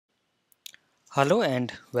Hello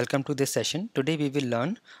and welcome to this session. Today we will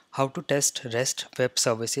learn how to test REST web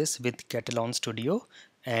services with Katalon Studio,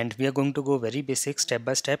 and we are going to go very basic step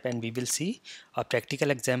by step, and we will see a practical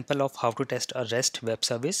example of how to test a REST web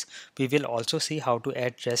service. We will also see how to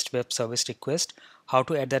add REST web service request, how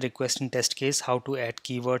to add the request in test case, how to add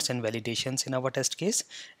keywords and validations in our test case,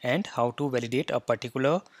 and how to validate a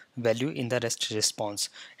particular value in the REST response.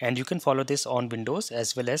 And you can follow this on Windows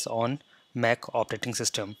as well as on Mac operating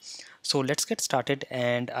system. So let's get started,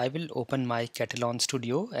 and I will open my Katalon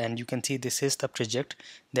Studio, and you can see this is the project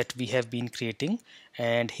that we have been creating.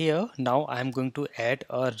 And here now I'm going to add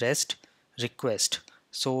a REST request.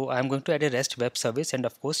 So I'm going to add a REST web service, and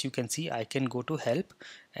of course you can see I can go to help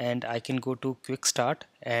and I can go to quick start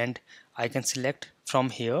and I can select from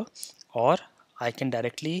here, or I can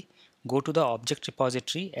directly go to the object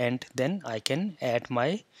repository and then I can add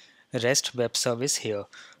my REST web service here.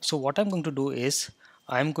 So what I'm going to do is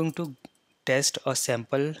I'm going to test a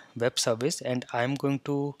sample web service, and I'm going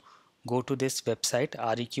to go to this website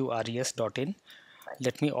reqres.in.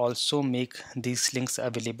 Let me also make these links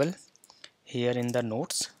available here in the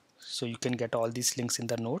notes, so you can get all these links in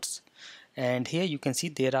the notes. And here you can see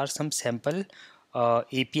there are some sample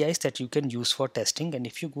APIs that you can use for testing, and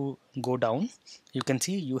if you go down, you can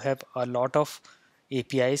see you have a lot of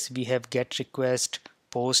APIs. We have get, request,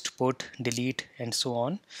 post, put, delete, and so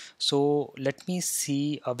on. So let me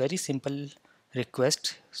see a very simple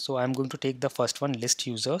request. So I'm going to take the first one, list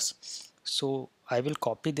users. So I will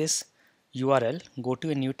copy this URL, go to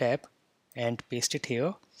a new tab and paste it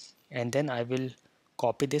here, and then I will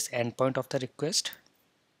copy this endpoint of the request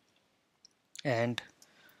and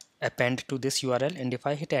append to this URL, and if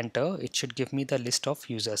I hit enter, it should give me the list of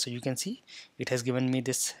users. So you can see it has given me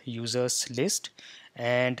this users list,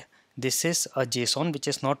 and this is a JSON which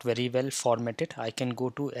is not very well formatted. I can go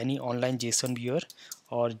to any online JSON viewer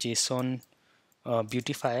or JSON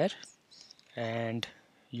beautifier and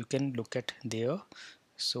you can look at there.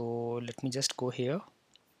 So let me just go here,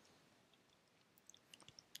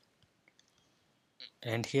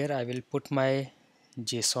 and here I will put my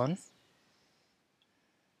JSON.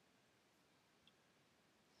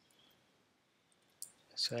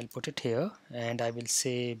 So I'll put it here and I will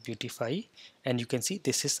say beautify, and you can see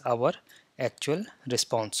this is our actual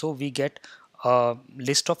response. So we get a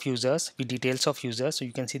list of users with details of users. So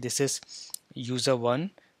you can see this is user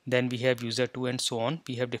 1, then we have user 2, and so on.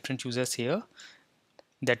 We have different users here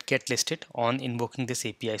that get listed on invoking this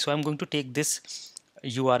API. So I'm going to take this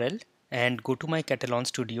URL and go to my Katalon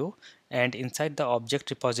Studio, and inside the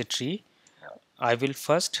object repository I will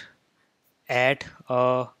first add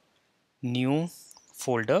a new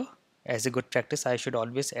folder. As a good practice, I should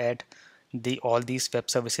always add all these web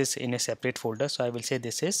services in a separate folder. So I will say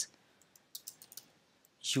this is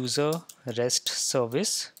user REST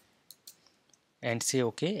service and say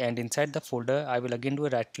OK, and inside the folder I will again do a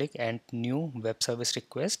right click and new web service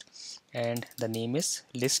request, and the name is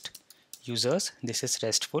list users. This is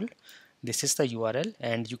RESTful, this is the URL,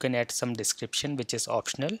 and you can add some description which is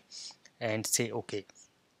optional and say OK.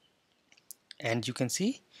 And you can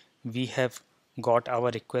see we have got our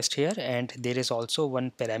request here, and there is also one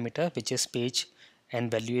parameter which is page and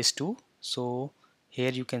value is 2. So here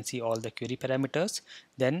you can see all the query parameters.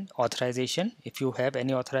 Then authorization, if you have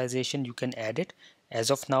any authorization you can add it. As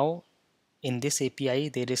of now in this API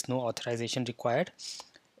there is no authorization required.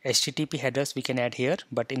 HTTP headers we can add here,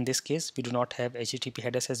 but in this case we do not have HTTP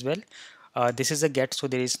headers as well. This is a get, so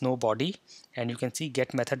there is no body, and you can see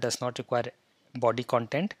get method does not require body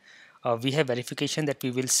content. We have verification that we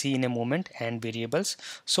will see in a moment, and variables.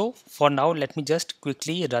 So for now let me just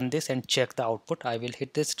quickly run this and check the output. I will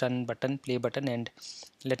hit this run button, play button, and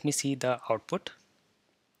let me see the output.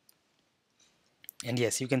 And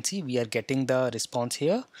yes, you can see we are getting the response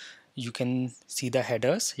here. You can see the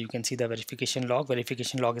headers, you can see the verification log.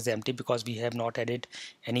 Verification log is empty because we have not added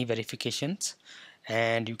any verifications.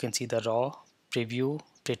 And you can see the raw preview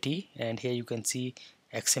pretty, and here you can see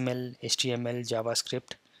XML, HTML,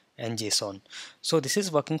 JavaScript, and JSON. So this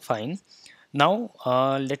is working fine. Now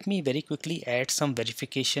let me very quickly add some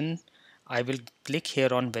verification. I will click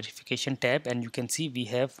here on verification tab, and you can see we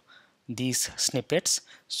have these snippets.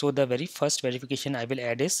 So the very first verification I will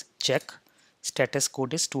add is check status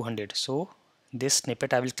code is 200. So this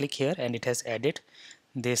snippet I will click here, and it has added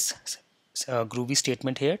this groovy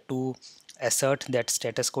statement here to assert that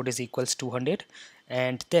status code is equals 200.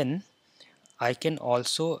 And then I can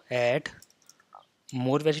also add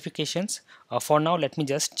more verifications. For now let me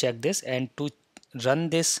just check this, and to run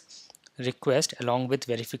this request along with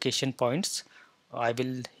verification points I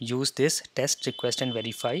will use this test request and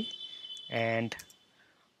verify, and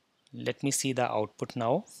let me see the output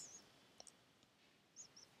now.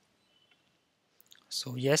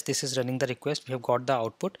 So yes, this is running the request. We have got the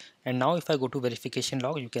output, and now if I go to verification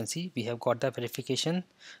log, you can see we have got the verification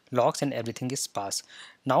logs and everything is passed.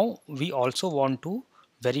 Now we also want to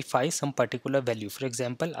verify some particular value. For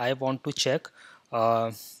example, I want to check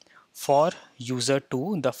for user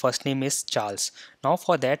 2 the first name is Charles. Now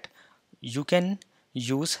for that you can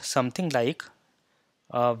use something like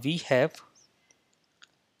we have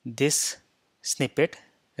this snippet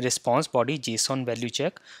response body JSON value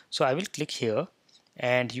check. So I will click here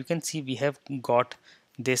and you can see we have got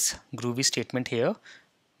this groovy statement here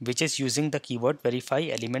which is using the keyword verify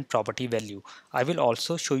element property value. I will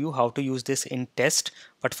also show you how to use this in test,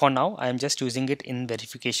 but for now I am just using it in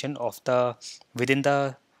verification of the within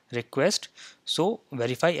the request. So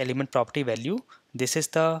verify element property value, this is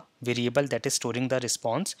the variable that is storing the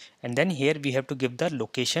response, and then here we have to give the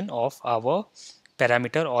location of our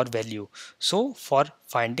parameter or value. So for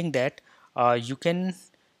finding that you can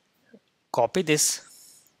copy this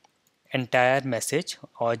entire message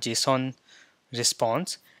or JSON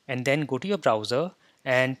response and then go to your browser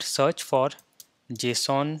and search for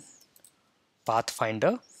JSON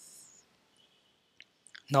Pathfinder.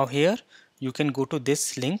 Now here you can go to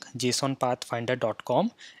this link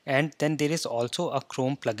jasonpathfinder.com, and then there is also a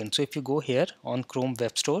Chrome plugin. So if you go here on Chrome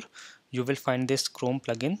Web Store, you will find this Chrome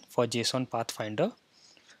plugin for JSON Pathfinder,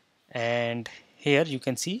 and here you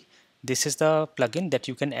can see this is the plugin that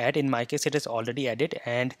you can add. In my case it is already added,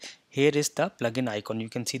 and here is the plugin icon. You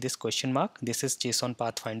can see this question mark. This is JSON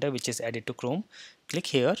Pathfinder which is added to Chrome. Click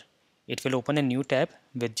here, it will open a new tab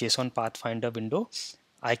with JSON Pathfinder window.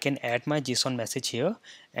 I can add my JSON message here,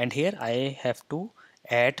 and here I have to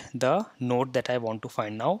add the node that I want to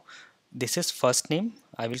find. Now this is first name.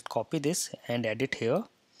 I will copy this and add it here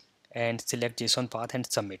and select JSON path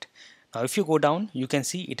and submit. Now if you go down, you can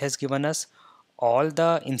see it has given us all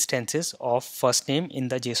the instances of first name in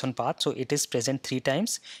the JSON path. So it is present 3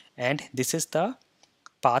 times, and this is the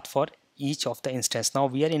path for each of the instance. Now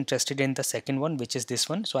we are interested in the second one, which is this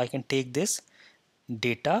one. So I can take this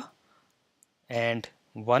data and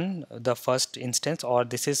the first instance, or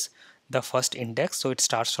this is the first index, so it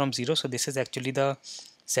starts from 0. So this is actually the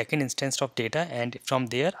second instance of data, and from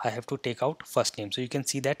there I have to take out first name. So you can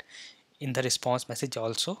see that in the response message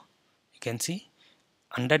also you can see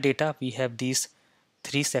under data we have these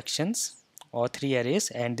 3 sections or 3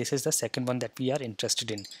 arrays, and this is the second one that we are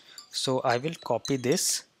interested in. So I will copy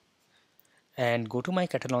this and go to my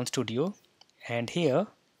Katalon Studio, and here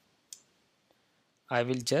I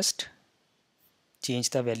will just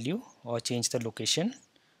change the value or change the location.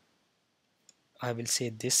 I will say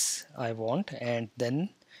this I want, and then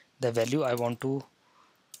the value I want to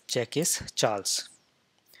check is Charles.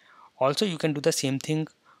 Also you can do the same thing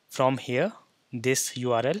from here, this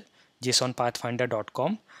URL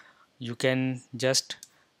jasonpathfinder.com. You can just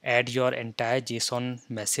add your entire JSON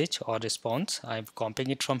message or response. I'm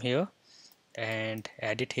copying it from here and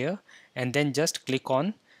add it here, and then just click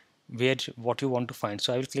on what you want to find.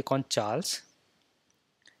 So I will click on Charles,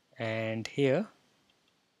 and here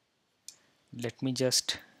let me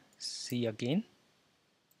just see again.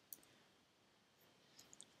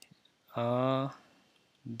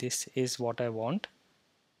 This is what I want.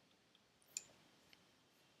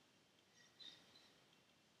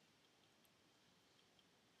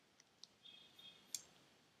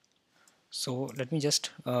 So let me just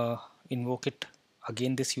invoke it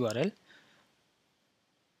again, this URL.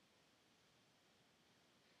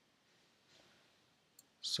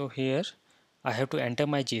 So here I have to enter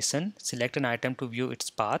my JSON, select an item to view its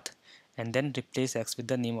path, and then replace X with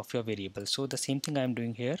the name of your variable. So the same thing I am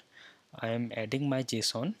doing here. I am adding my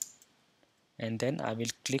JSON, and then I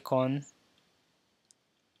will click on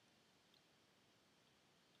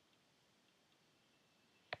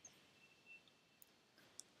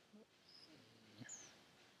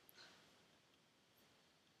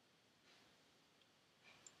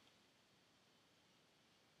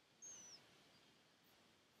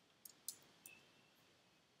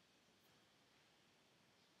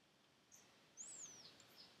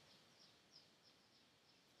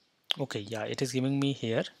okay, yeah, it is giving me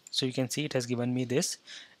here. So you can see it has given me this,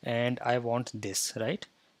 and I want this, right?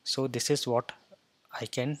 So this is what I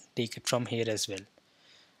can take it from here as well.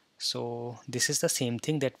 So this is the same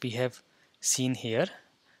thing that we have seen here.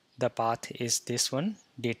 The path is this one,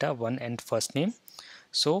 data 1 and first name.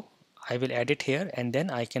 So I will add it here, and then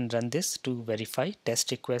I can run this to verify, test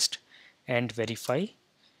request and verify,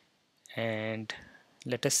 and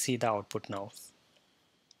let us see the output now.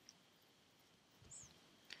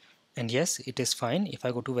 And yes, it is fine. If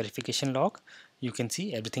I go to verification log, you can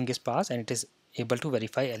see everything is passed and it is able to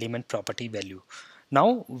verify element property value.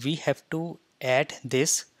 Now we have to add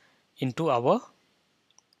this into our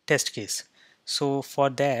test case. So for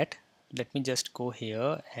that, let me just go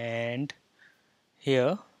here and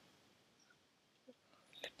here.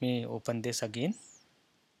 Let me open this again.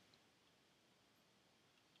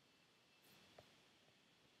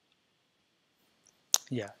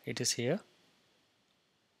 Yeah, it is here.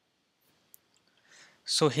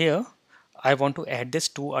 So here I want to add this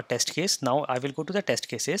to a test case. Now I will go to the test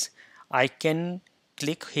cases. I can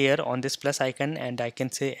click here on this plus icon and I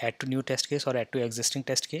can say add to new test case or add to existing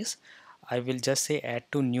test case. I will just say add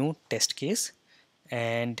to new test case,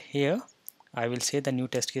 and here I will say the new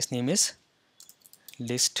test case name is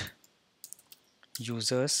list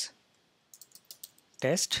users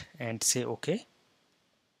test and say OK.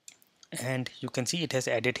 And you can see it has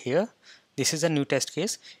added here. This is a new test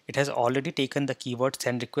case. It has already taken the keyword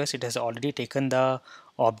send request. It has already taken the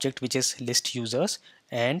object which is list users,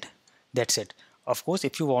 and that's it. Of course,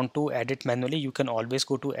 if you want to add it manually, you can always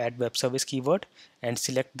go to add web service keyword and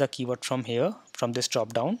select the keyword from here, from this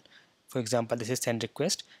drop down. For example, this is send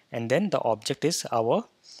request, and then the object is our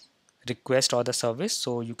request or the service.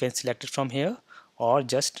 So you can select it from here or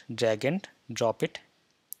just drag and drop it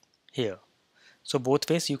here. So both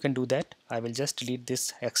ways you can do that. I will just delete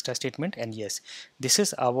this extra statement, and yes, this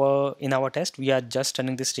is our, in our test we are just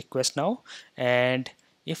running this request now. And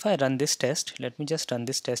if I run this test, let me just run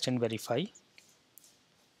this test and verify.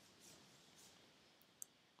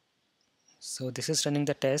 So this is running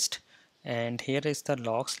the test, and here is the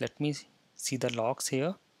logs. Let me see the logs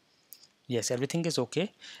here. Yes, everything is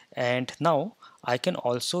okay. And now I can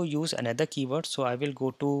also use another keyword. So I will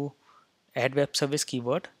go to add web service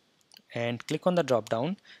keyword and click on the drop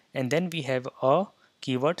down, and then we have a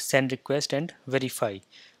keyword send request and verify.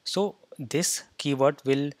 So this keyword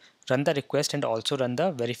will run the request and also run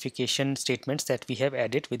the verification statements that we have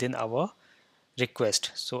added within our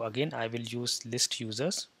request. So again I will use list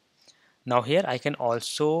users. Now here I can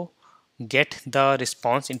also get the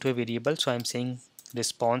response into a variable. So I'm saying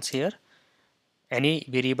response here. Any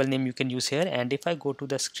variable name you can use here, and if I go to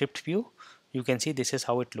the script view, you can see this is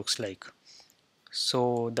how it looks like.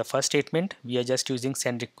 So the first statement we are just using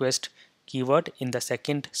send request keyword. In the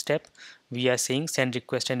second step we are saying send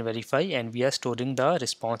request and verify, and we are storing the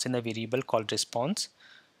response in a variable called response.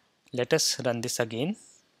 Let us run this again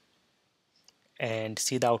and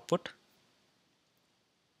see the output.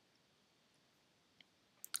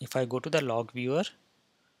 If I go to the log viewer,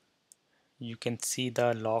 you can see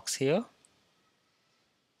the logs here.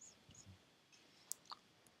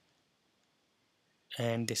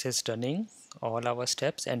 And this is running all our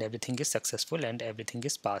steps and everything is successful and everything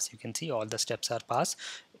is passed. You can see all the steps are passed.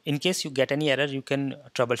 In case you get any error, you can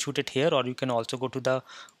troubleshoot it here, or you can also go to the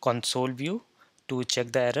console view to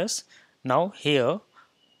check the errors. Now here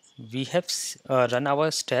we have run our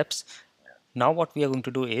steps. Now what we are going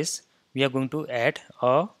to do is we are going to add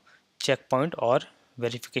a checkpoint or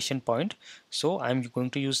verification point. So I'm going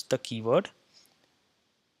to use the keyword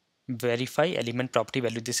verify element property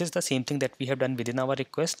value. This is the same thing that we have done within our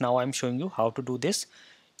request. Now I'm showing you how to do this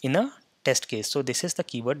in a test case. So this is the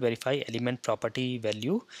keyword verify element property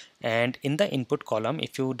value, and in the input column,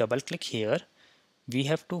 if you double click here, we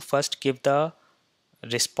have to first give the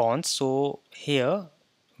response. So here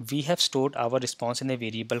we have stored our response in a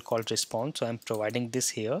variable called response. So I'm providing this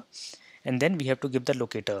here, and then we have to give the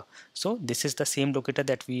locator. So this is the same locator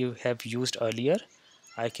that we have used earlier.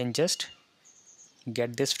 I can just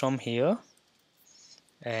get this from here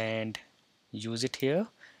and use it here,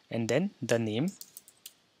 and then the name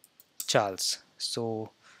Charles.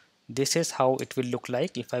 So this is how it will look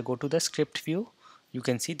like. If I go to the script view, you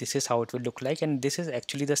can see this is how it will look like, and this is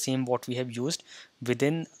actually the same what we have used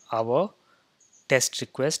within our test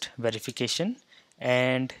request verification.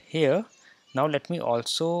 And here now let me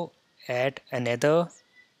also add another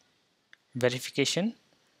verification.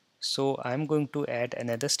 So I'm going to add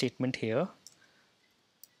another statement here,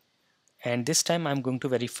 and this time I'm going to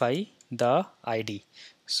verify the ID.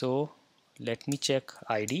 So let me check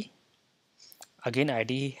ID. Again,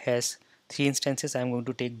 ID has 3 instances. I'm going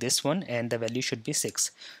to take this one and the value should be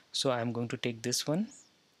 6. So I'm going to take this one,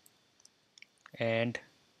 and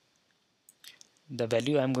the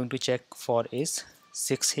value I'm going to check for is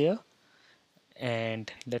 6 here.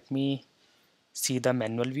 And let me see the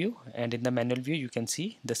manual view, and in the manual view you can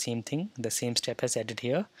see the same thing, the same step has added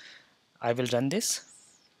here. I will run this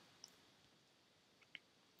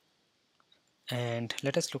and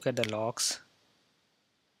let us look at the logs.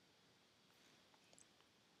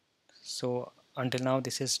 So until now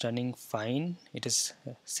this is running fine. It is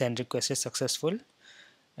send request is successful,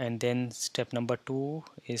 and then step number 2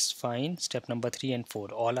 is fine, step number 3 and 4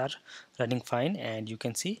 all are running fine, and you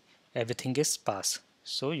can see everything is pass.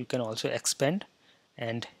 So you can also expand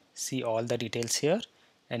and see all the details here,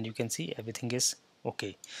 and you can see everything is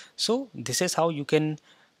okay. So this is how you can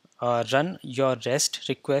run your REST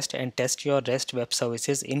request and test your REST web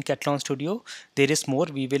services in Katalon Studio. There is more.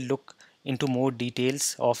 We will look into more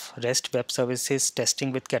details of REST web services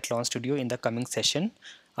testing with Katalon Studio in the coming session.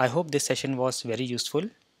 I hope this session was very useful.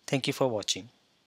 Thank you for watching.